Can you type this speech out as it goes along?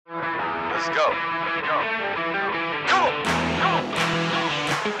Let's go. Come on.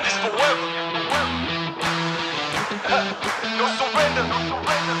 This forever. No surrender.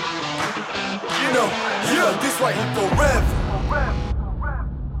 This right here forever.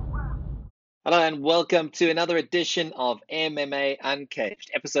 Hello and welcome to another edition of MMA Uncaged,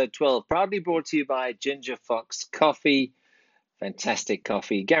 episode 12, proudly brought to you by Ginger Fox Coffee. Fantastic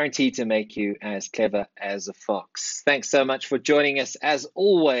coffee, guaranteed to make you as clever as a fox. Thanks so much for joining us. As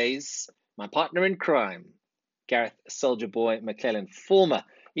always, my partner in crime, Garreth Soldierboy McLellan, former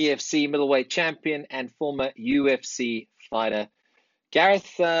EFC middleweight champion and former UFC fighter.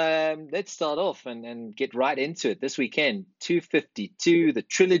 Garreth, let's start off and get right into it. This weekend, 252, the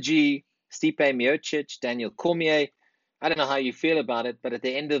Trilogy, Stipe Miocic, Daniel Cormier. I don't know how you feel about it, but at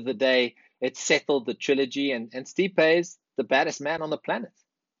the end of the day, it settled the Trilogy, and Stipe is the baddest man on the planet.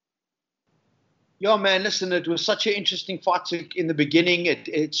 Yeah, man, listen, it was such an interesting fight in the beginning.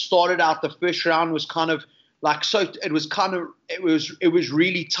 It started out, the first round was kind of like, it was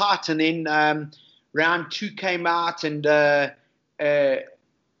really tight. And then round two came out and I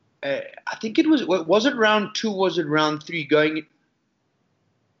think was it round two? Was it round three going?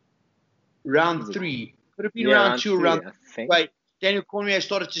 Round three. Could have been round two or round three. Right. Daniel Cormier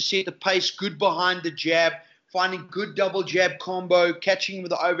started to set the pace, good behind the jab, finding good double jab combo, catching him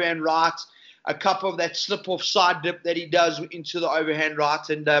with the overhand right, a couple of that slip-off side dip that he does into the overhand right,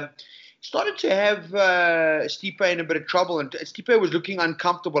 and started to have Stipe in a bit of trouble. And Stipe was looking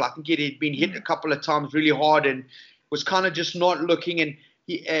uncomfortable. I think he had been hit a couple of times really hard and was kind of just not looking. And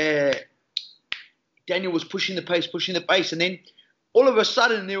Daniel was pushing the pace, and then all of a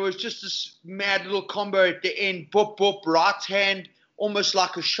sudden, there was just this mad little combo at the end, boop, boop, right hand, almost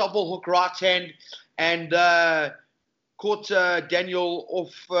like a shovel hook right hand, and caught Daniel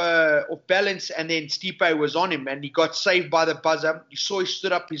off balance, and then Stipe was on him, and he got saved by the buzzer. You saw he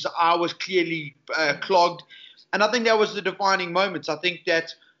stood up, his eye was clearly clogged, and I think that was the defining moments. I think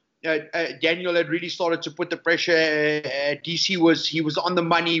that Daniel had really started to put the pressure. DC was on the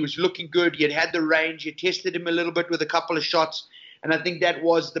money, he was looking good, he had the range, he tested him a little bit with a couple of shots. And I think that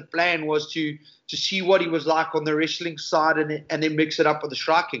was the plan, was to see what he was like on the wrestling side and then mix it up with the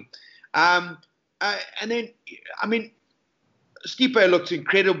striking. And then, I mean, Stipe looked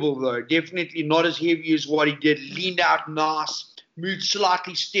incredible, though. Definitely not as heavy as what he did. Leaned out nice, moved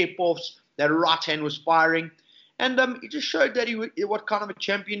slightly step-offs. That right hand was firing. And he just showed that what kind of a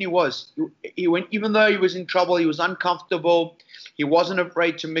champion he was. He went, even though he was in trouble, he was uncomfortable. He wasn't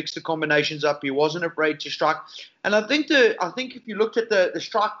afraid to mix the combinations up. He wasn't afraid to strike. And I think if you looked at the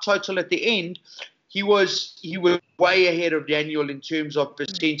strike total at the end, he was way ahead of Daniel in terms of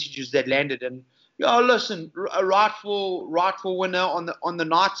percentages that landed. And listen, a rightful winner on the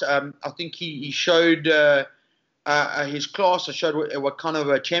night. I think he showed his class. I showed what kind of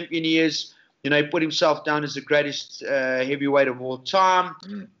a champion he is. You know, he put himself down as the greatest heavyweight of all time.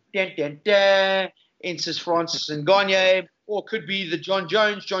 Ensis Francis and Gagne. Or could be the John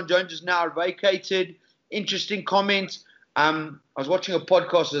Jones. John Jones is now vacated. Interesting comment. I was watching a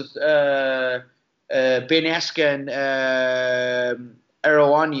podcast with Ben Asker and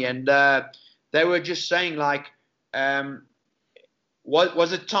Arawani, and they were just saying, like,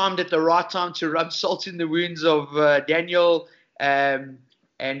 was it timed at the right time to rub salt in the wounds of Daniel and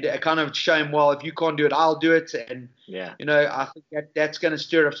kind of show him, well, if you can't do it, I'll do it. And, I think that's going to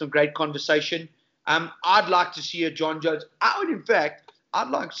stir up some great conversation. I'd like to see a John Jones. I'd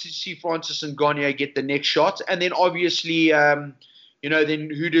like to see Francis and Gagne get the next shot. And then obviously, then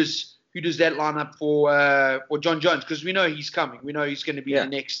who does that line up for John Jones? Because we know he's coming. We know he's going to be the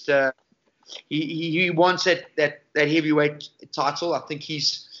next. He wants that heavyweight title. I think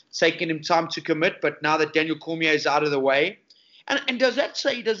he's taken him time to commit. But now that Daniel Cormier is out of the way, and does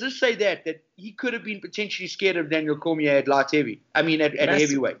this say that he could have been potentially scared of Daniel Cormier at light heavy? I mean, at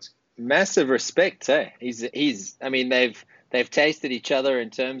heavyweight. Massive respect, eh? They've tasted each other in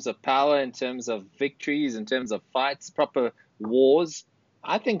terms of power, in terms of victories, in terms of fights, proper wars.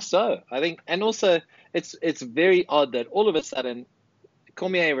 I think so. And also it's very odd that all of a sudden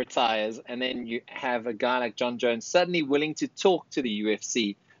Cormier retires, and then you have a guy like John Jones suddenly willing to talk to the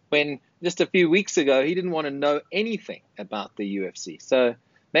UFC when just a few weeks ago he didn't want to know anything about the UFC. So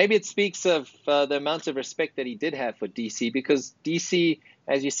maybe it speaks of the amount of respect that he did have for DC, because DC,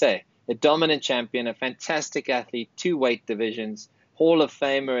 as you say, a dominant champion, a fantastic athlete, 2 weight divisions, Hall of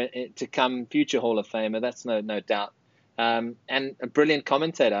Famer to come, future Hall of Famer, that's no doubt, and a brilliant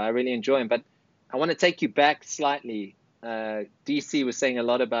commentator. I really enjoy him. But I want to take you back slightly. DC was saying a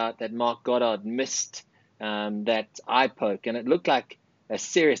lot about that Mark Goddard missed that eye poke, and it looked like a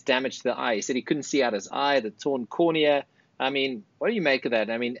serious damage to the eye. He said he couldn't see out his eye, the torn cornea. I mean, what do you make of that?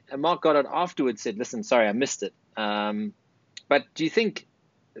 I mean, Mark Goddard afterwards said, listen, sorry, I missed it. But do you think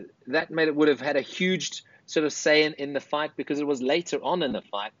that would have had a huge sort of say in the fight, because it was later on in the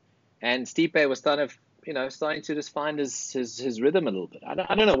fight and Stipe was kind of, starting to just find his rhythm a little bit? I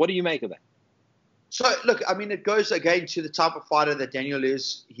don't know. What do you make of that? So, look, I mean, it goes again to the type of fighter that Daniel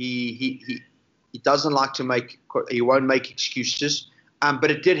is. He doesn't like to he won't make excuses.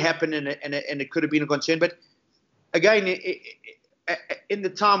 But it did happen, and it could have been a concern. But again, in the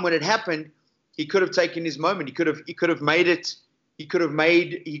time when it happened, he could have taken his moment. He could have made it. He could have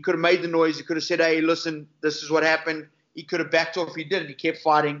made the noise. He could have said, "Hey, listen, this is what happened." He could have backed off. He didn't. He kept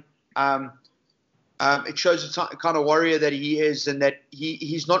fighting. It shows the kind of warrior that he is, and that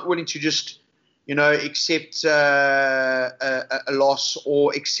he's not willing to just, accept a loss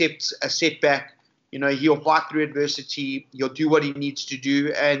or accept a setback. He'll fight through adversity. He'll do what he needs to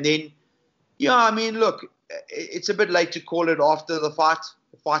do. And then, I mean, look, it's a bit late to call it after the fight.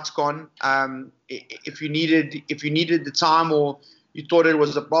 The fight's gone. If you needed the time, or you thought it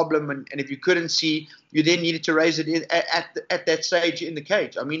was a problem, and if you couldn't see, you then needed to raise it at that stage in the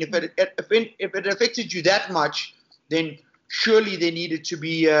cage. I mean, if it affected you that much, then surely there needed to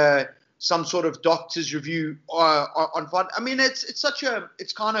be some sort of doctor's review on fight. I mean, it's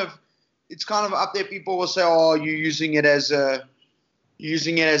kind of up there. People will say, "Oh, you're using it as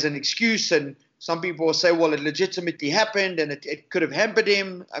an excuse," and some people will say, "Well, it legitimately happened, and it could have hampered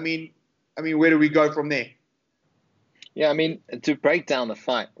him." I mean, where do we go from there? Yeah, I mean, to break down the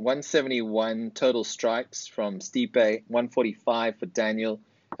fight, 171 total strikes from Stipe, 145 for Daniel.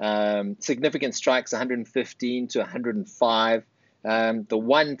 Significant strikes, 115 to 105. The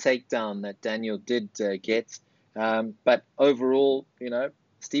one takedown that Daniel did get, but overall,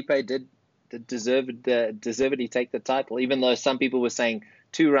 Stipe did deservedly take the title, even though some people were saying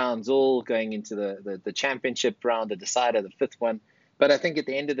 2 rounds all going into the championship round, the decider, the 5th one. But I think at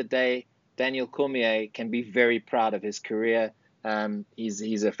the end of the day, Daniel Cormier can be very proud of his career.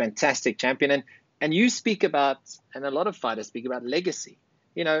 He's a fantastic champion. And you speak about, and a lot of fighters speak about legacy.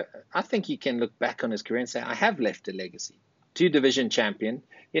 I think he can look back on his career and say, I have left a legacy. 2-division champion,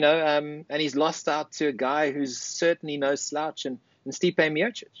 and he's lost out to a guy who's certainly no slouch, and Stipe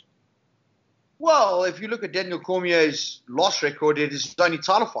Miocic. Well, if you look at Daniel Cormier's loss record, it is only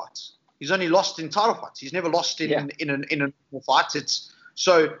title fights. He's only lost in title fights. He's never lost in a normal fight.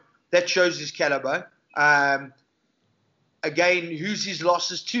 So that shows his caliber. Again, who's his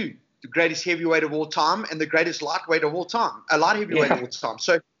losses to? The greatest heavyweight of all time and the greatest lightweight of all time, a light heavyweight of all time.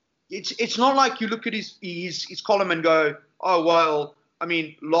 So it's not like you look at his column and go, oh, well, I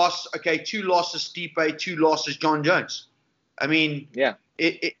mean, 2 losses Stipe, 2 losses John Jones. I mean,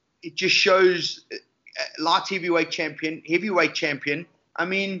 it just shows light heavyweight champion, heavyweight champion. I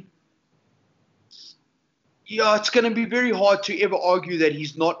mean, it's going to be very hard to ever argue that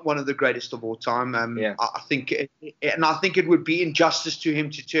he's not one of the greatest of all time. I think it would be injustice to him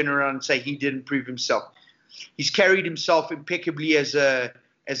to turn around and say he didn't prove himself. He's carried himself impeccably as a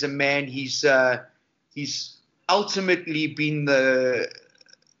man. He's ultimately been the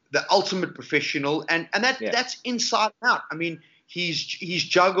ultimate professional, and that's inside and out. I mean, he's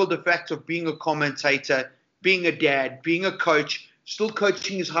juggled the fact of being a commentator, being a dad, being a coach, still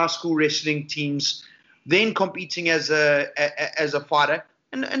coaching his high school wrestling teams, then competing as a fighter.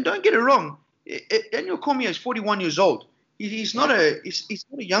 And don't get it wrong, Daniel Cormier is 41 years old. He's not a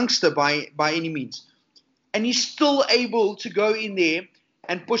youngster by any means, and he's still able to go in there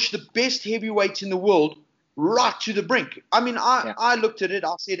and push the best heavyweights in the world right to the brink. I mean, I looked at it.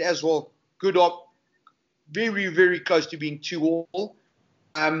 I said as well, good op, very, very close to being 2-all.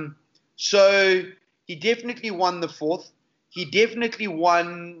 So he definitely won the 4th. He definitely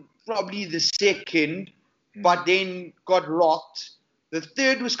won probably the 2nd, but then got rocked. The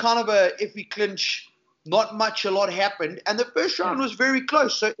 3rd was kind of a iffy clinch. Not much, a lot happened. And the 1st round was very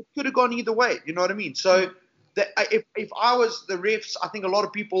close, so it could have gone either way. You know what I mean? So if I was the refs, I think a lot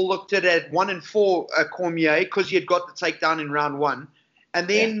of people looked at it at 1-4 Cormier, because he had got the takedown in round 1. And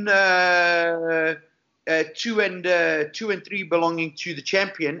then 2 and 3 belonging to the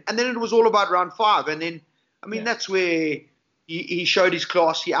champion. And then it was all about round 5. And then, I mean, that's where he showed his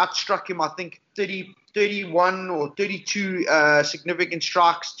class. He outstruck him, I think, 31 or 32 significant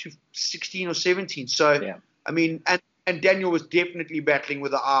strikes to 16 or 17. So, I mean, and Daniel was definitely battling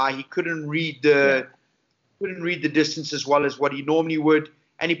with the eye. He couldn't read the distance as well as what he normally would.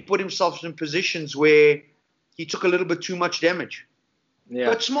 And he put himself in positions where he took a little bit too much damage. Yeah.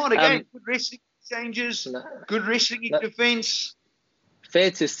 But smart again, good wrestling exchanges, good wrestling in defense.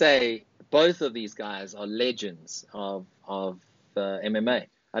 Fair to say, both of these guys are legends of MMA.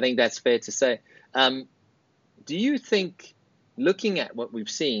 I think that's fair to say. do you think, looking at what we've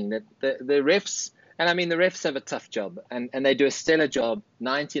seen, that the refs, and I mean the refs have a tough job, and they do a stellar job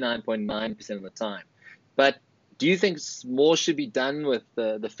 99.9% of the time, but do you think more should be done with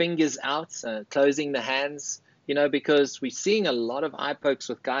the fingers out, closing the hands? Because we're seeing a lot of eye pokes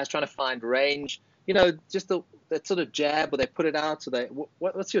with guys trying to find range. Just that sort of jab, or they put it out. So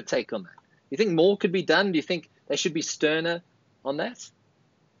what's your take on that? You think more could be done? Do you think they should be sterner on that?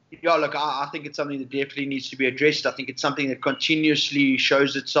 Yeah, look, I think it's something that definitely needs to be addressed. I think it's something that continuously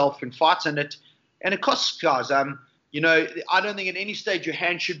shows itself in fights, and it costs guys. I don't think at any stage your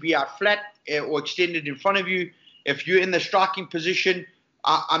hand should be out flat or extended in front of you. If you're in the striking position,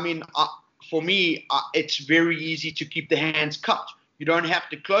 for me, it's very easy to keep the hands cupped. You don't have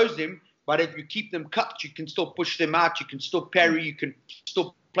to close them, but if you keep them cupped, you can still push them out. You can still parry. You can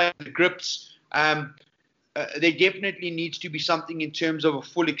still play the grips. There definitely needs to be something in terms of a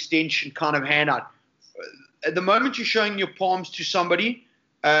full extension kind of hand out. At the moment you're showing your palms to somebody,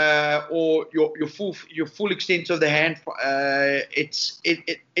 or your full extent of the hand,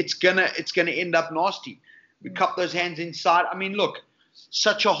 it's gonna end up nasty. We cup those hands inside. I mean, look,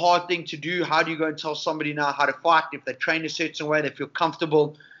 such a hard thing to do. How do you go and tell somebody now how to fight? If they train a certain way, they feel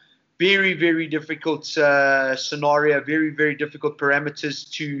comfortable. Very, very difficult scenario. Very, very difficult parameters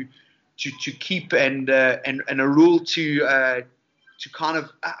to keep, and a rule to kind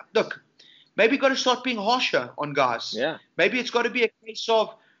of look. Maybe got to start being harsher on guys. Yeah. Maybe it's got to be a case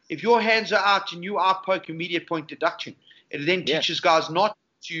of, if your hands are out and you eye poke, immediate point deduction. It then teaches guys not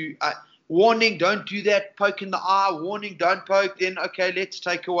to. Warning, don't do that. Poke in the eye. Warning, don't poke. Then okay, let's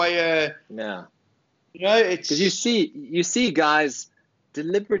take away. Yeah. It's because you see guys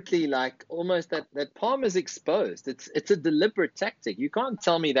deliberately, like, almost that palm is exposed. It's a deliberate tactic. You can't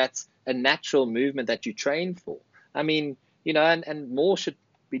tell me that's a natural movement that you train for. I mean, and more should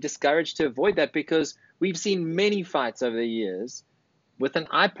be discouraged to avoid that, because we've seen many fights over the years with an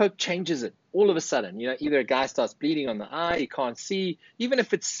eye poke changes it all of a sudden. Either a guy starts bleeding on the eye, he can't see, even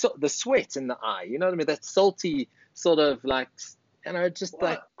if it's the sweat in the eye. You know what I mean? That salty sort of, like, it just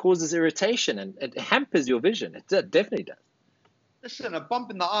like causes irritation, and it hampers your vision. It definitely does. Listen, a bump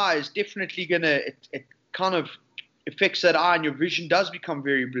in the eye is definitely it kind of affects that eye, and your vision does become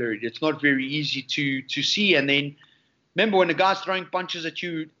very blurry. It's not very easy to see. And then remember, when a guy's throwing punches at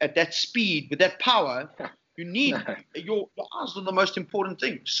you at that speed with that power, you need your eyes are the most important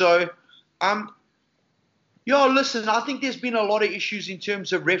thing. So, listen, I think there's been a lot of issues in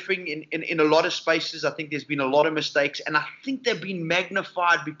terms of refereeing in a lot of spaces. I think there's been a lot of mistakes, and I think they've been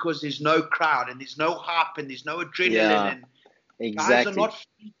magnified because there's no crowd and there's no hype and there's no adrenaline. Yeah, and exactly. Guys are not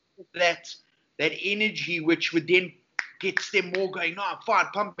feeling that energy, which would then gets them more going, no, I'm fine,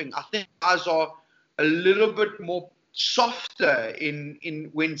 pumping. I think guys are a little bit more softer in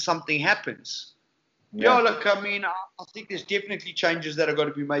when something happens. Yeah, look, I mean, I think there's definitely changes that are going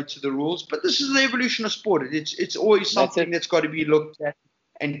to be made to the rules, but this is the evolution of sport. It's always something that's got to be looked at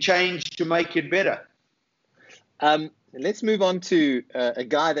and changed to make it better. Let's move on to a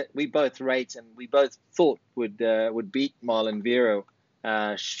guy that we both rate and we both thought would beat Marlon Vera,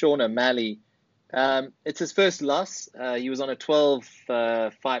 Sean O'Malley. It's his first loss. He was on a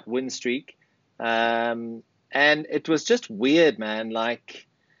 12-fight win streak, and it was just weird, man. Like,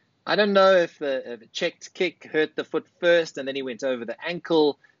 I don't know if a checked kick hurt the foot first and then he went over the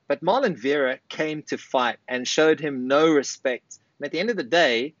ankle, but Marlon Vera came to fight and showed him no respect. And at the end of the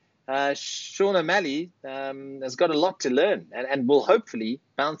day, Sean O'Malley has got a lot to learn and will hopefully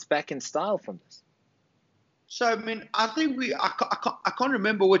bounce back in style from this. So, I mean, I think I can't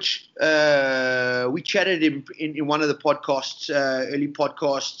remember which we chatted in one of the podcasts, early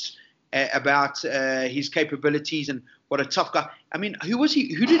podcasts, about his capabilities and what a tough guy. I mean, who was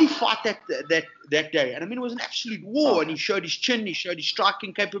he? Who did he fight that day? And I mean, it was an absolute war, and he showed his chin, he showed his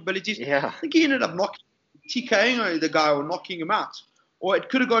striking capabilities. Yeah. I think he ended up TKing the guy or knocking him out, or it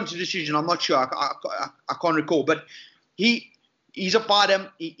could have gone to decision. I'm not sure. I can't recall, but he's a fighter.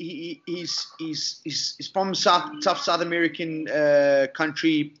 He's from tough South American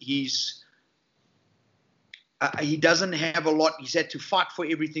country. He doesn't have a lot. He's had to fight for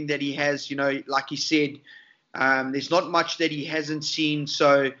everything that he has. Like he said, there's not much that he hasn't seen.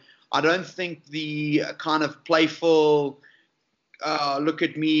 So I don't think the kind of playful, look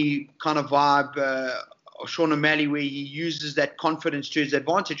at me kind of vibe of Sean O'Malley, where he uses that confidence to his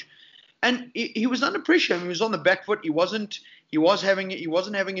advantage. And he was under pressure. He was on the back foot. He wasn't having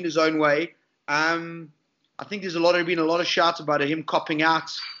it his own way. I think there's been a lot of shouts about him copping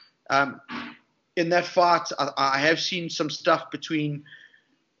out. In that fight, I have seen some stuff between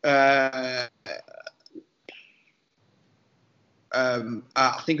I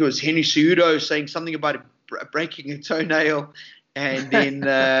think it was Henry Cejudo saying something about breaking a toenail, and then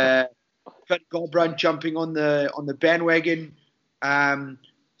Garbrandt jumping on the bandwagon,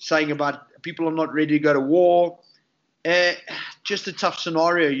 saying about people are not ready to go to war. Just a tough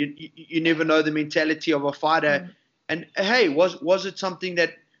scenario. You never know the mentality of a fighter. And hey, was it something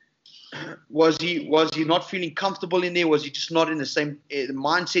that was he not feeling comfortable in there? Was he just not in the same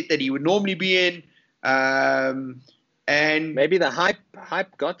mindset that he would normally be in? And maybe the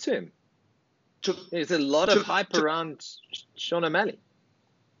hype got to him. There's a lot of hype around Sean O'Malley.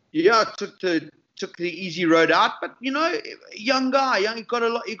 Yeah, took the easy road out, but young guy, you got a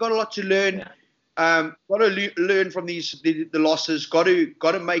lot to learn. Yeah. Got to learn from the losses. Got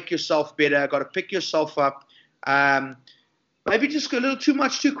to make yourself better. Got to pick yourself up. Maybe just go a little too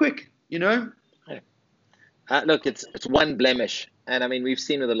much too quick. Yeah. Look, it's one blemish, and I mean we've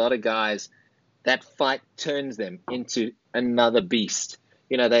seen with a lot of guys that fight turns them into another beast.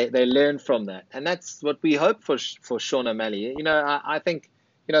 They learn from that, and that's what we hope for Sean O'Malley. I think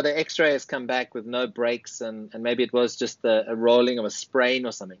the X-ray has come back with no breaks, and maybe it was just a rolling of a sprain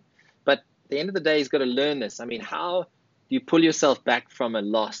or something. But at the end of the day, he's got to learn this. I mean, how do you pull yourself back from a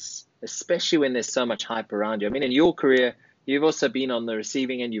loss, especially when there's so much hype around you? I mean, in your career, you've also been on the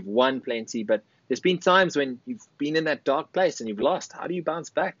receiving end. You've won plenty, but there's been times when you've been in that dark place and you've lost. How do you bounce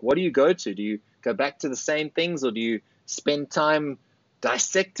back? What do you go to? Do you go back to the same things, or do you spend time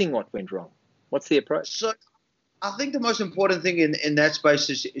dissecting what went wrong? What's the approach? So I think the most important thing in that space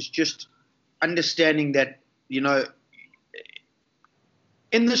is just understanding that,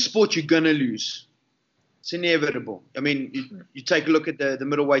 in this sport, you're going to lose. It's inevitable. I mean, you take a look at the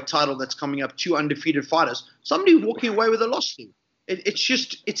middleweight title that's coming up, 2 undefeated fighters. Somebody walking away with a loss.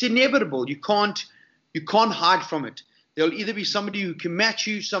 It's inevitable. You can't hide from it. There'll either be somebody who can match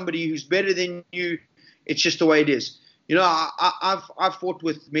you, somebody who's better than you. It's just the way it is. I've fought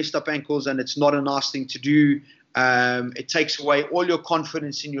with messed up ankles, and it's not a nice thing to do. It takes away all your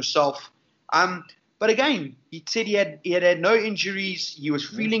confidence in yourself. But again, he said he had no injuries. He was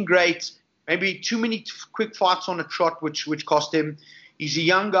feeling great. Maybe too many quick fights on a trot, which cost him. He's a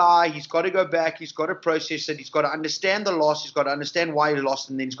young guy. He's got to go back. He's got to process it. He's got to understand the loss. He's got to understand why he lost,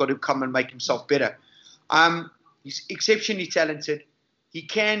 and then he's got to come and make himself better. He's exceptionally talented. He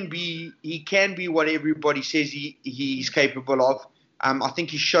can be what everybody says he's capable of. I think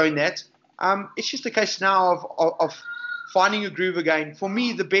he's shown that. It's just a case now of finding a groove again. For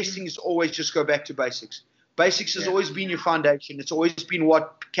me, the best thing is always just go back to basics. Basics has always been your foundation. It's always been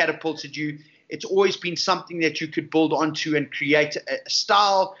what catapulted you. It's always been something that you could build onto and create a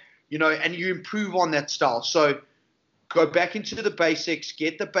style, and you improve on that style. So go back into the basics,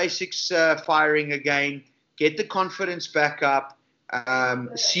 get the basics firing again, get the confidence back up,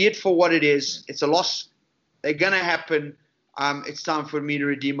 see it for what it is. It's a loss. They're going to happen. It's time for me to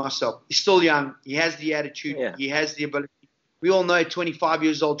redeem myself. He's still young. He has the attitude. Yeah. He has the ability. We all know at 25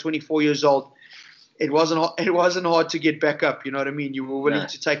 years old, 24 years old, it wasn't hard to get back up. You know what I mean? You were willing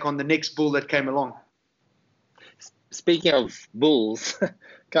to take on the next bull that came along. Speaking of bulls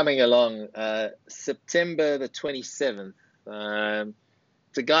coming along, September the 27th,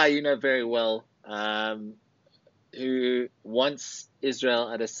 it's a guy you know very well who wants Israel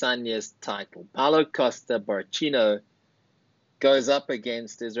Adesanya's title. Paulo Costa Barcino goes up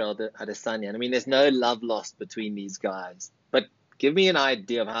against Israel Adesanya. I mean, there's no love lost between these guys. But give me an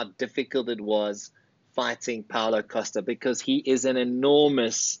idea of how difficult it was fighting Paulo Costa, because he is an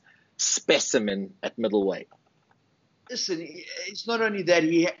enormous specimen at middleweight. Listen, it's not only that,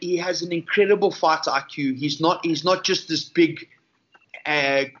 he has an incredible fighter IQ. He's not just this big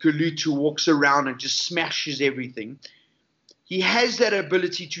galoot who walks around and just smashes everything. He has that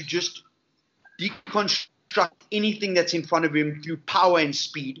ability to just deconstruct anything that's in front of him through power and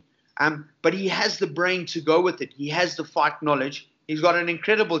speed. But he has the brain to go with it. He has the fight knowledge. He's got an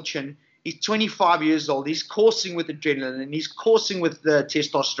incredible chin. He's 25 years old. He's coursing with adrenaline, and he's coursing with the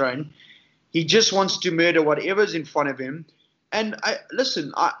testosterone. He just wants to murder whatever's in front of him. And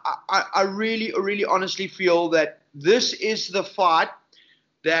I really, really honestly feel that this is the fight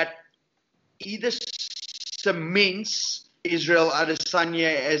that either cements Israel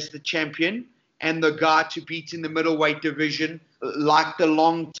Adesanya as the champion and the guy to beat in the middleweight division, like the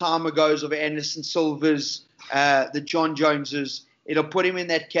long time ago's of Anderson Silva's, the John Joneses. It'll put him in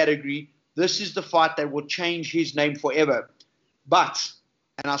that category. This is the fight that will change his name forever. But,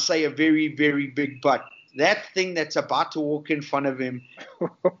 and I say a very, very big but, that thing that's about to walk in front of him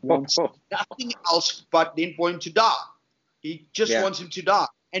wants nothing else but then for him to die. He just wants him to die.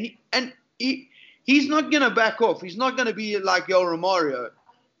 And he's not going to back off. He's not going to be like Yoel Romario.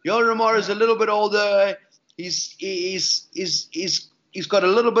 Yoel Romario is a little bit older. He's He's got a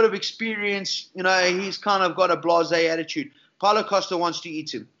little bit of experience. He's kind of got a blasé attitude. Paulo Costa wants to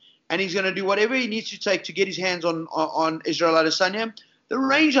eat him. And he's going to do whatever he needs to take to get his hands on Israel Adesanya. The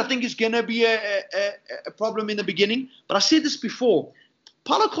range, I think, is going to be a problem in the beginning. But I said this before.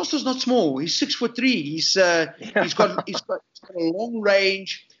 Paulo Costa's not small. He's 6'3". He's got a long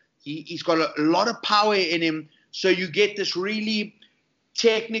range. He's got a lot of power in him. So you get this really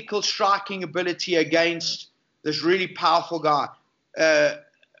technical striking ability against this really powerful guy.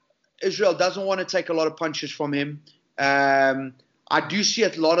 Israel doesn't want to take a lot of punches from him. I do see a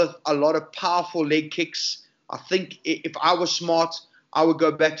lot of powerful leg kicks. I think if I was smart, I would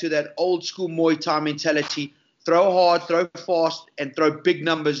go back to that old school Muay Thai mentality. Throw hard, throw fast, and throw big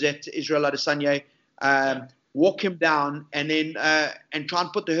numbers at Israel Adesanya. Walk him down, and then and try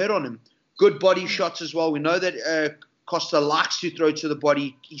and put the hurt on him. Good body shots as well. We know that Costa likes to throw to the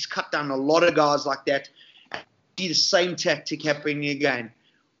body. He's cut down a lot of guys like that. See the same tactic happening again.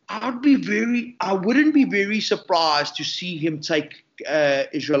 I wouldn't be very surprised to see him take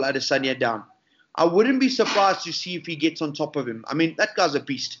Israel Adesanya down. I wouldn't be surprised to see if he gets on top of him. I mean, that guy's a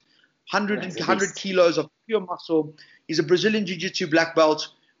beast. 100 kilos of pure muscle. He's a Brazilian Jiu-Jitsu black belt.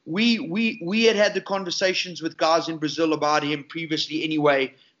 We had the conversations with guys in Brazil about him previously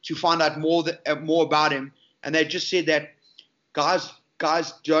anyway to find out more about him. And they just said that guys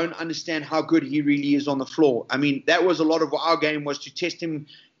don't understand how good he really is on the floor. I mean, that was a lot of our game, was to test him,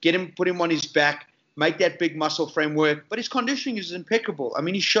 put him on his back, make that big muscle framework. But his conditioning is impeccable. I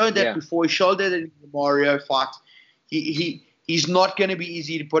mean, he showed that before. He showed that in the Mario fight. He's not going to be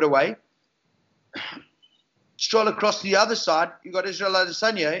easy to put away. Stroll across the other side, you got Israel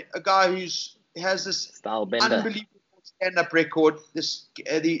Adesanya, a guy has this unbelievable stand-up record. He's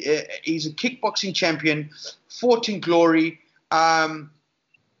a kickboxing champion, fought in glory.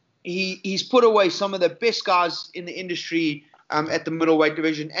 He's put away some of the best guys in the industry at the middleweight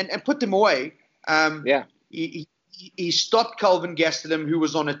division and put them away. He stopped Calvin Gastelum, who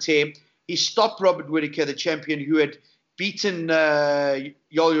was on a tear. He stopped Robert Whittaker, the champion, who had beaten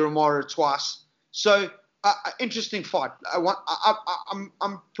Yoel Romero twice. So, interesting fight.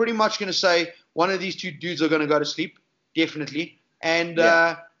 I'm pretty much going to say one of these two dudes are going to go to sleep, definitely. And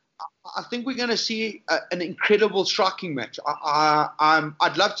I think we're going to see an incredible striking match.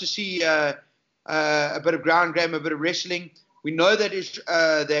 I'd love to see a bit of ground game, a bit of wrestling. We know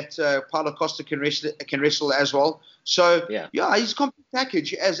that Paulo Costa can wrestle as well. So he's a complete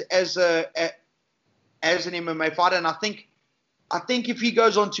package as an MMA fighter, and I think if he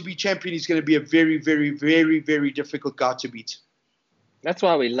goes on to be champion, he's going to be a very, very, very, very difficult guy to beat. That's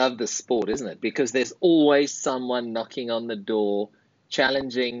why we love this sport, isn't it? Because there's always someone knocking on the door,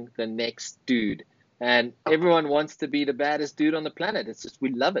 challenging the next dude. And everyone wants to be the baddest dude on the planet. It's just, we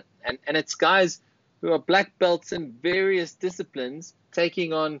love it. And it's guys who are black belts in various disciplines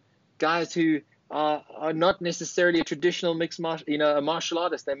taking on guys who are not necessarily a traditional a martial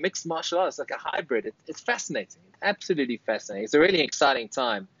artist. They're mixed martial artists, like a hybrid. It's fascinating. It's absolutely fascinating. It's a really exciting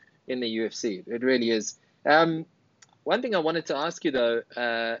time in the UFC. It really is. One thing I wanted to ask you, though,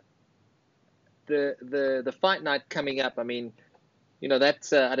 the fight night coming up, I mean, that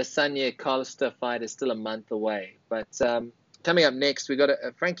Adesanya Costa fight is still a month away. But coming up next, we got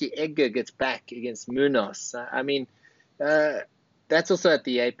Frankie Edgar gets back against Munoz. I mean, that's also at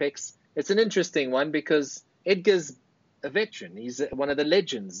the Apex. It's an interesting one because Edgar's a veteran. He's one of the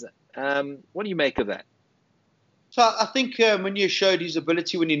legends. What do you make of that? So I think Munoz showed his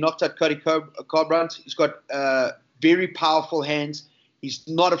ability when he knocked out Cody Garbrandt. He's got very powerful hands. He's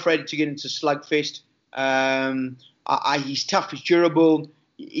not afraid to get into slugfest. He's tough. He's durable.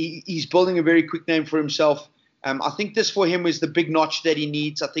 He's building a very quick name for himself. I think this for him is the big notch that he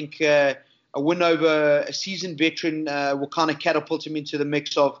needs. I think a win over a seasoned veteran will kind of catapult him into the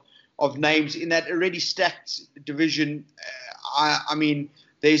mix of names in that already stacked division. I mean,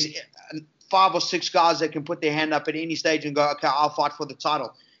 there's 5 or 6 guys that can put their hand up at any stage and go, okay, I'll fight for the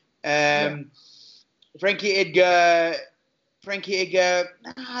title. Frankie Edgar.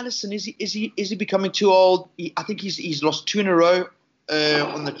 Listen, is he becoming too old? I think he's lost 2 in a row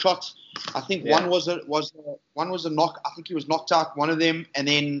on the trot. I think one was a knock. I think he was knocked out one of them, and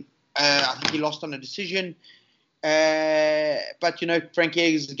then I think he lost on a decision. But Frankie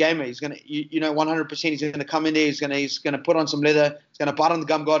Edgar is a gamer. He's gonna, 100%. He's gonna come in there. He's gonna put on some leather. He's gonna bite on the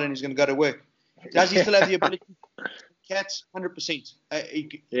gum guard, and he's gonna go to work. Does he still have the ability? Cats, 100%.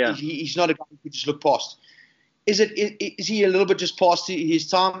 He's not a guy who could just look past. Is he a little bit just past his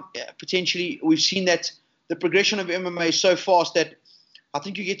time? Yeah, potentially. We've seen that the progression of MMA is so fast that I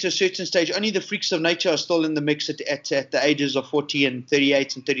think you get to a certain stage. Only the freaks of nature are still in the mix at the ages of 40 and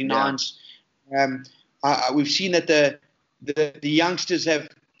 38 and 39s. We've seen that the youngsters have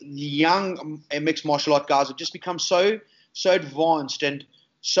the young mixed martial art guys have just become so advanced and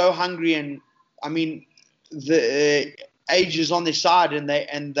so hungry, and I mean the age is on their side, and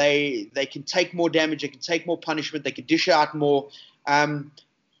they can take more damage, they can take more punishment, they can dish out more.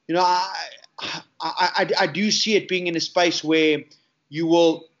 You know, I do see it being in a space where you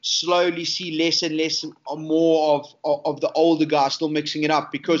will slowly see less and less or more of the older guys still mixing it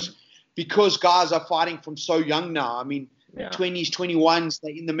up because guys are fighting from so young now. I mean, 20s, 21s,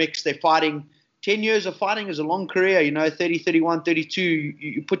 they're in the mix, they're fighting. 10 years of fighting is a long career, you know, 30, 31, 32.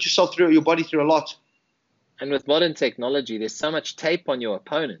 You put yourself through, your body through a lot. And with modern technology, there's so much tape on your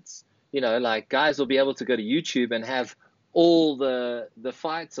opponents. You know, like guys will be able to go to YouTube and have all the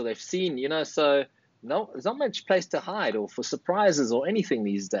fights or they've seen, you know, so no, there's not much place to hide or for surprises or anything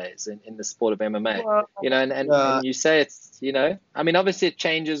these days in the sport of MMA. Well, you know, and you say it's, you know, I mean, obviously it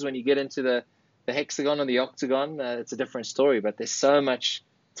changes when you get into the hexagon or the octagon. It's a different story, but there's so much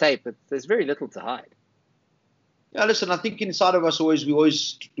tape, there's very little to hide. Yeah, listen, I think inside of us we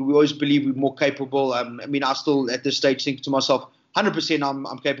always believe we're more capable. I mean, I still at this stage think to myself, 100%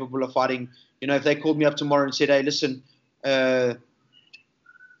 I'm capable of fighting. You know, if they called me up tomorrow and said, hey, listen,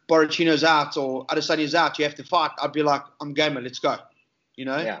 Borrachino's out or Adesanya's out, you have to fight, I'd be like, I'm gamer, let's go. You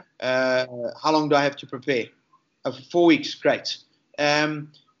know? Yeah. How long do I have to prepare? 4 weeks, great.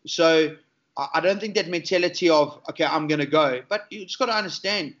 So I don't think that mentality of, okay, I'm going to go. But you just got to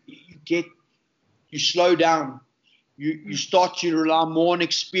understand, you slow down. You start to rely more on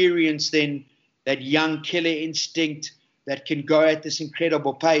experience than that young killer instinct that can go at this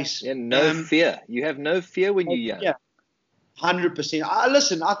incredible pace. Yeah, no fear. You have no fear when you're young. Yeah, 100%.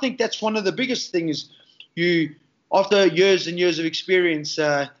 Listen, I think that's one of the biggest things. After years and years of experience,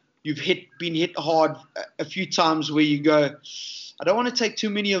 you've been hit hard a few times where you go, I don't want to take too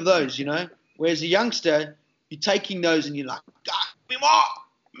many of those, you know. Whereas a youngster, you're taking those and you're like, me more.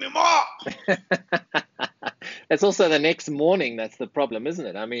 It's also the next morning that's the problem, isn't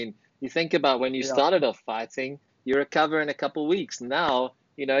it? I mean, you think about when you started off fighting, you recover in a couple of weeks. Now,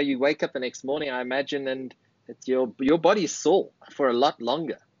 you know, you wake up the next morning, I imagine, and your body's sore for a lot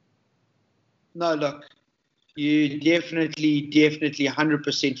longer. No, look, you definitely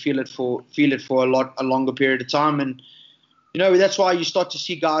 100% feel it for a longer period of time, and you know that's why you start to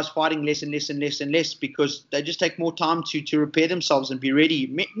see guys fighting less and less and less and less because they just take more time to repair themselves and be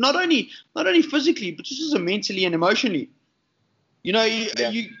ready, not only physically but just as mentally and emotionally. You know,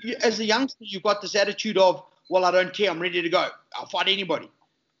 you as a youngster, you've got this attitude of, well, I don't care, I'm ready to go, I'll fight anybody.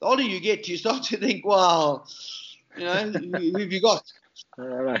 The older you get, you start to think, well, you know, who have you got?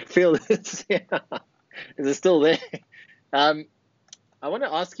 I feel this. Yeah. Is it still there? I want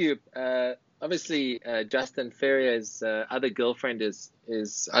to ask you, obviously, Justin Ferrier's other girlfriend is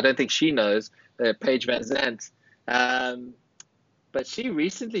I don't think she knows, Paige Van Zandt. But she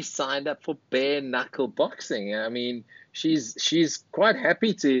recently signed up for bare knuckle boxing. I mean, she's quite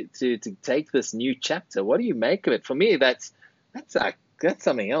happy to take this new chapter. What do you make of it? For me, that's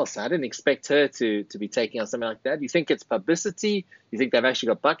something else. I didn't expect her to be taking on something like that. Do you think it's publicity? Do you think they've actually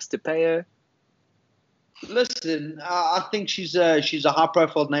got bucks to pay her? Listen, I think she's a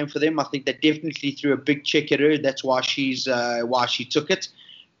high-profile name for them. I think they definitely threw a big check at her. That's why she took it.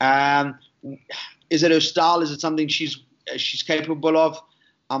 Is it her style? Is it something she's capable of?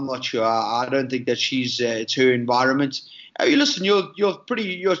 I'm not sure. I don't think that it's her environment. Listen, you'll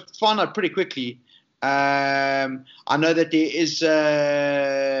find out pretty quickly. I know that there is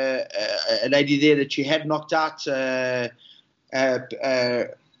a lady there that she had knocked out,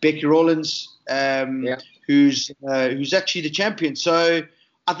 Becky Rawlins, who's actually the champion. So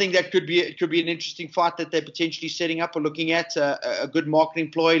I think that could be an interesting fight that they're potentially setting up or looking at. A good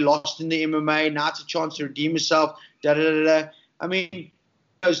marketing ploy, lost in the MMA, now it's a chance to redeem herself. I mean,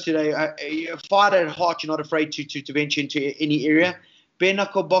 today, a fighter at heart, you're not afraid to venture into any area. Bare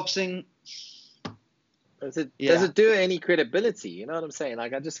knuckle boxing. Does it do any credibility? You know what I'm saying?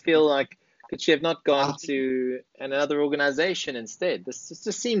 Like, I just feel like, could she have not gone to another organization instead? This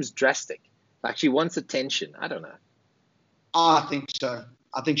just seems drastic. Like she wants attention. I don't know. I think so.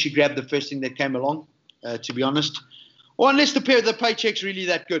 I think she grabbed the first thing that came along, to be honest. Or unless the paycheck's really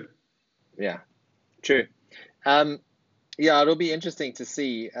that good. Yeah, true. It'll be interesting to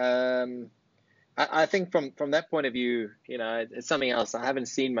see. I think from that point of view, you know, it's something else. I haven't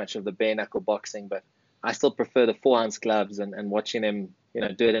seen much of the bare knuckle boxing, but I still prefer the 4-ounce gloves and watching them, you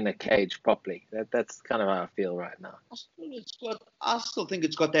know, do it in a cage properly. That's kind of how I feel right now. I still think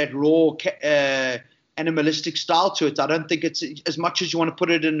it's got that raw, animalistic style to it. I don't think it's as much as you want to put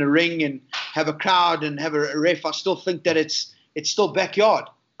it in the ring and have a crowd and have a ref. I still think that it's still backyard.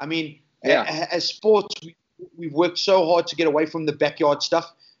 I mean, as sports, we've worked so hard to get away from the backyard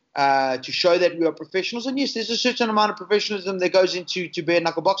stuff to show that we are professionals. And yes, there's a certain amount of professionalism that goes into bare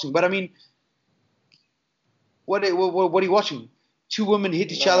knuckle boxing. But I mean, what are you watching? Two women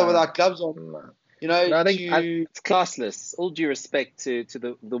hit each other without gloves on. No. You know, No, I think it's classless. All due respect to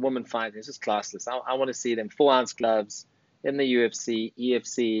the woman fight, it's just classless. I want to see them 4-ounce gloves in the UFC,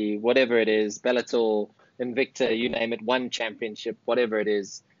 EFC, whatever it is, Bellator, Invicta, you name it, one championship, whatever it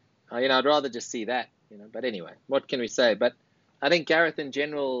is. I'd rather just see that. But anyway, what can we say? But I think Garreth in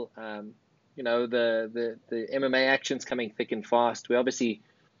general, the MMA action's coming thick and fast. We're obviously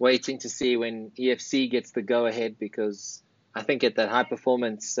waiting to see when EFC gets the go-ahead, because I think at that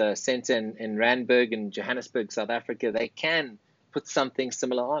high-performance center in Randburg and Johannesburg, South Africa, they can put something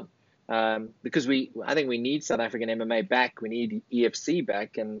similar on. Because I think we need South African MMA back, we need EFC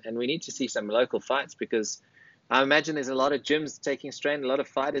back, and we need to see some local fights, because I imagine there's a lot of gyms taking strain, a lot of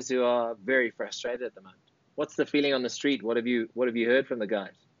fighters who are very frustrated at the moment. What's the feeling on the street? What have you heard from the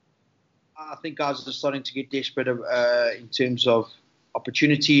guys? I think guys are starting to get desperate in terms of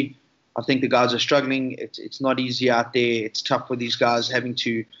opportunity. I think the guys are struggling. It's not easy out there. It's tough for these guys having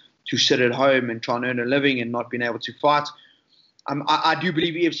to sit at home and try and earn a living and not being able to fight. I do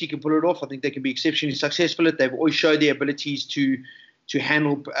believe EFC can pull it off. I think they can be exceptionally successful at it. They've always showed their abilities to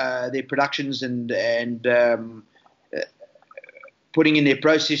handle their productions and putting in their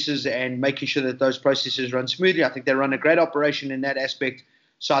processes and making sure that those processes run smoothly. I think they run a great operation in that aspect.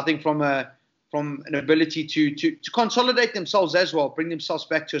 So I think from an ability to consolidate themselves as well, bring themselves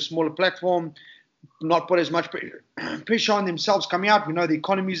back to a smaller platform, not put as much pressure on themselves coming out. We know the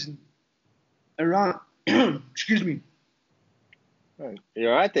economy's around. Excuse me.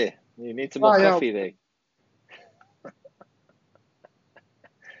 You're right there. You need some more coffee there.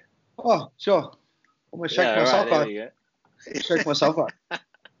 Oh, sure. I'm going to shake myself out. Shake myself out.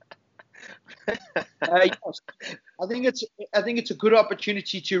 Yes. I think it's a good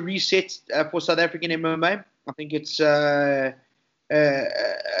opportunity to reset for South African MMA. I think it's a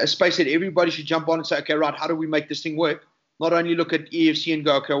space that everybody should jump on and say, okay, right, how do we make this thing work? Not only look at EFC and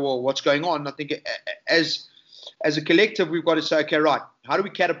go, okay, well, what's going on? I think as a collective, we've got to say, okay, right, how do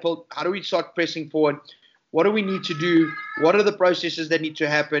we catapult? How do we start pressing forward? What do we need to do? What are the processes that need to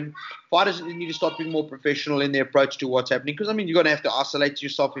happen? Fighters need to start being more professional in their approach to what's happening. Because, I mean, you're going to have to isolate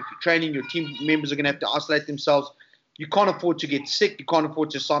yourself. If you're training, your team members are going to have to isolate themselves. You can't afford to get sick. You can't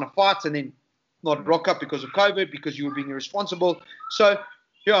afford to sign a fight and then not rock up because of COVID, because you were being irresponsible. So,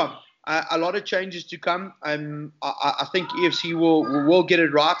 yeah, a lot of changes to come. I think EFC will get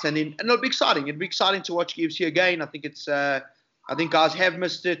it right, and it'll be exciting. It'll be exciting to watch EFC again. I think guys have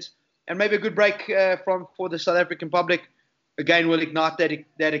missed it. And maybe a good break for the South African public, again, will ignite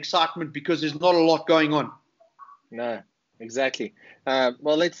that excitement, because there's not a lot going on. No, exactly.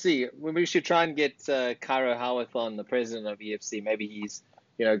 Well, let's see. We should try and get Cairo Howarth on, the president of EFC. Maybe he's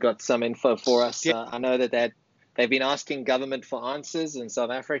got some info for us. Yeah. I know that they've been asking government for answers in South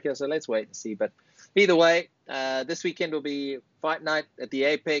Africa, so let's wait and see. But either way, this weekend will be fight night at the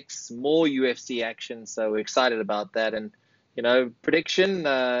Apex, more UFC action, so we're excited about that. And prediction,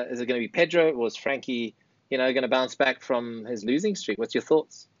 is it going to be Pedro, or is Frankie, going to bounce back from his losing streak? What's your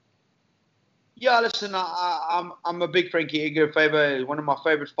thoughts? Yeah, listen, I'm a big Frankie Edgar favor. One of my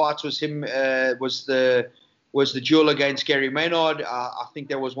favorite fights was him, was the duel against Gary Maynard. I think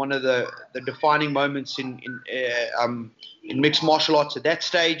that was one of the defining moments in mixed martial arts at that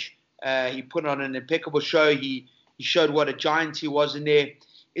stage. He put on an impeccable show. He showed what a giant he was in there.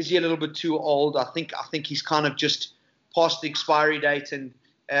 Is he a little bit too old? I think he's kind of just past the expiry date, and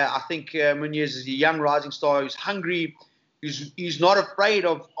I think Munoz is a young rising star who's hungry, who's not afraid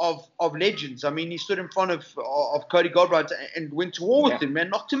of legends. I mean, he stood in front of Cody Garbrandt and went to war with him and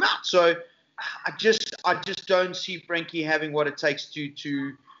knocked him out. So I just don't see Frankie having what it takes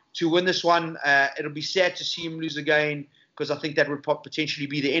to win this one. It'll be sad to see him lose again, because I think that would potentially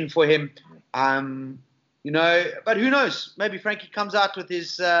be the end for him. But who knows? Maybe Frankie comes out with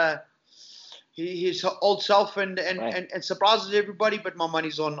his old self and surprises everybody, but my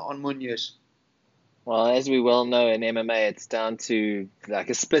money's on Munoz. Well, as we well know in MMA, it's down to like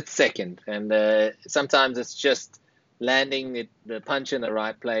a split second, and sometimes it's just landing the punch in the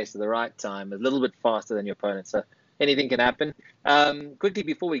right place at the right time, a little bit faster than your opponent, so anything can happen. Quickly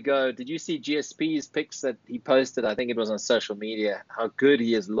before we go, did you see GSP's pics that he posted? I think it was on social media, how good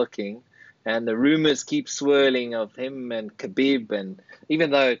he is looking. And the rumors keep swirling of him and Khabib, and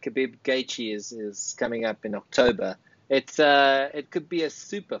even though Khabib Gaethje is coming up in October, it could be a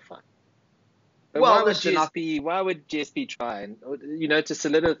super fight. But Well, why would GSP try and to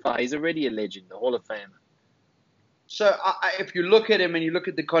solidify? He's already a legend, a Hall of Famer. So if you look at him and you look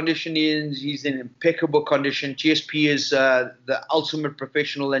at the condition he's in impeccable condition. GSP is the ultimate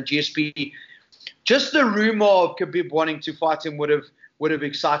professional, and GSP, just the rumor of Khabib wanting to fight him would have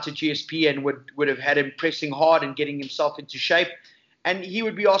excited GSP and would have had him pressing hard and getting himself into shape. And he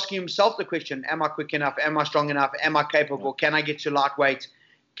would be asking himself the question: am I quick enough? Am I strong enough? Am I capable? Can I get to lightweight?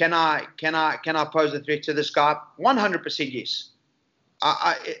 Can I pose a threat to this guy? 100% yes.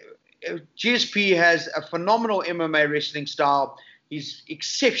 GSP has a phenomenal MMA wrestling style. He's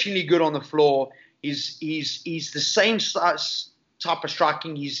exceptionally good on the floor. He's the same type of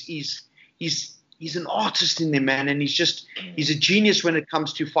striking. He's an artist in there, man, and he's a genius when it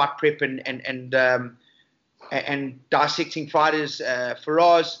comes to fight prep and dissecting fighters.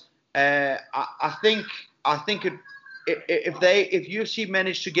 Faraz, I think if UFC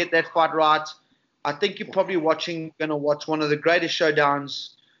managed to get that fight right, I think you're probably going to watch one of the greatest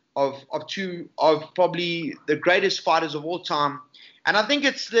showdowns of probably the greatest fighters of all time. And I think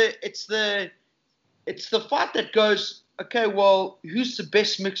it's the fight that goes, okay, well, who's the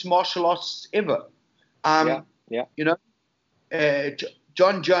best mixed martial artist ever? You know,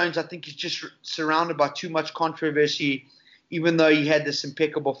 John Jones, I think he's just surrounded by too much controversy. Even though he had this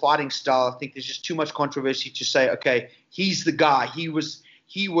impeccable fighting style, I think there's just too much controversy to say, okay, he's the guy. He was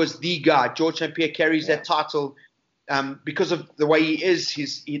the guy. George St. Pierre carries that title because of the way he is,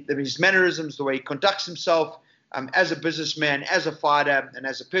 his mannerisms, the way he conducts himself as a businessman, as a fighter, and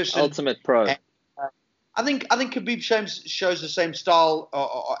as a person. Ultimate pro. And, I think Khabib shows the same style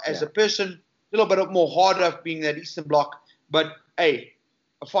as a person, a little bit more harder being that Eastern Bloc. But, hey,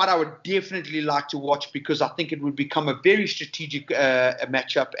 a fight I would definitely like to watch because I think it would become a very strategic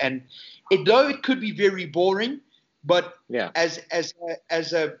matchup. And though it could be very boring, but as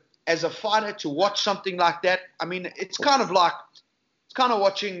a fighter to watch something like that, I mean, it's kind of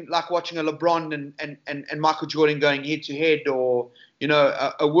watching a LeBron and Michael Jordan going head to head, or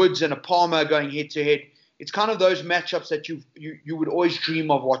a Woods and a Palmer going head to head. It's kind of those matchups that you would always dream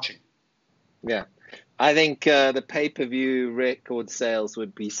of watching. Yeah. I think the pay-per-view record sales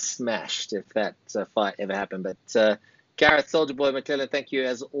would be smashed if that fight ever happened. But Garreth, Soldierboy, McLellan, thank you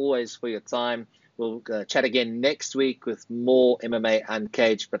as always for your time. We'll chat again next week with more MMA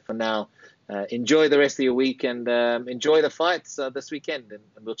Uncaged. But for now, enjoy the rest of your week and enjoy the fights this weekend. And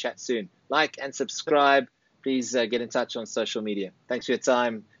we'll chat soon. Like and subscribe. Please get in touch on social media. Thanks for your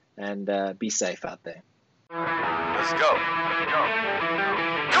time and be safe out there. Let's go.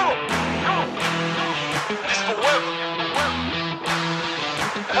 Come on. This forever.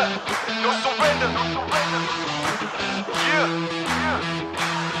 No surrender. Yeah.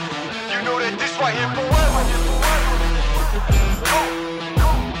 You know that this right here forever.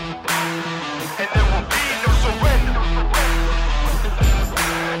 And there will be no surrender.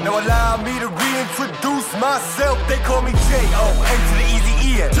 Now allow me to reintroduce myself. They call me J-O-N to the easy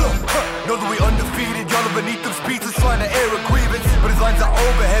E-N. Know that we undefeated. Y'all are beneath them speeches trying to air a grievance. But his lines are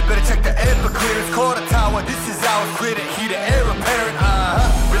overhead. Better check the air for clearance. Call the tower. This is our credit. He the heir apparent.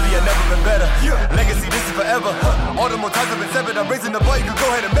 Really, I've never been better. Legacy, this is forever. All the more times I've been severed. I'm raising the bar. You can go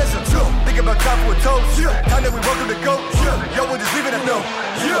ahead and measure. Think about time for a toast. Time that we welcome to go. Yo, we're just leaving a note.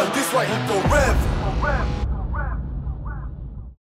 This right here forever.